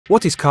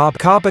What is carbon?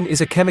 Carbon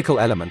is a chemical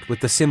element with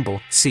the symbol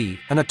C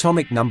and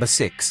atomic number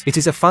 6. It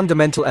is a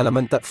fundamental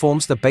element that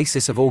forms the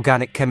basis of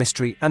organic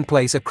chemistry and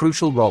plays a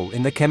crucial role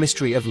in the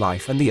chemistry of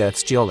life and the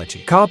Earth's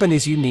geology. Carbon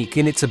is unique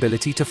in its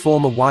ability to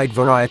form a wide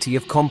variety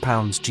of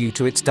compounds due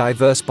to its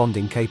diverse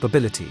bonding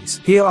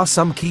capabilities. Here are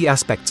some key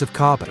aspects of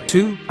carbon.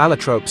 2.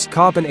 Allotropes.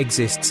 Carbon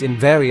exists in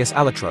various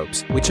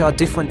allotropes, which are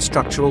different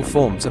structural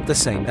forms of the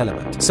same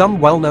element.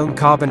 Some well-known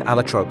carbon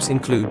allotropes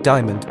include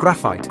diamond,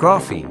 graphite,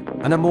 graphene,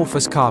 and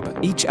amorphous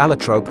carbon. Each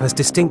allotrope has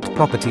distinct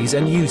properties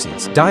and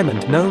uses.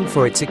 Diamond, known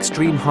for its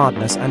extreme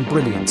hardness and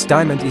brilliance.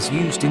 Diamond is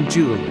used in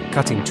jewelry,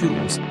 cutting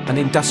tools, and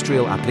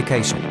industrial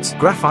applications.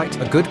 Graphite,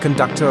 a good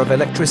conductor of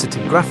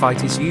electricity.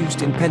 Graphite is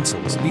used in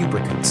pencils,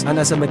 lubricants, and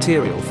as a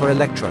material for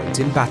electrodes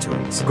in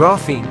batteries.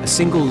 Graphene, a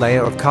single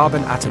layer of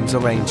carbon atoms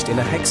arranged in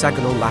a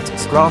hexagonal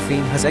lattice.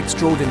 Graphene has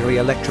extraordinary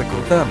electrical,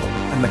 thermal,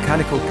 and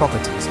mechanical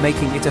properties,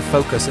 making it a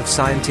focus of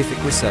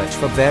scientific research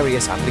for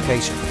various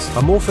applications.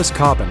 Amorphous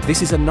carbon.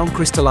 This is a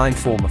non-crystalline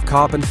form of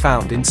carbon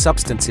found in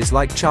substances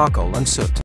like charcoal and soot.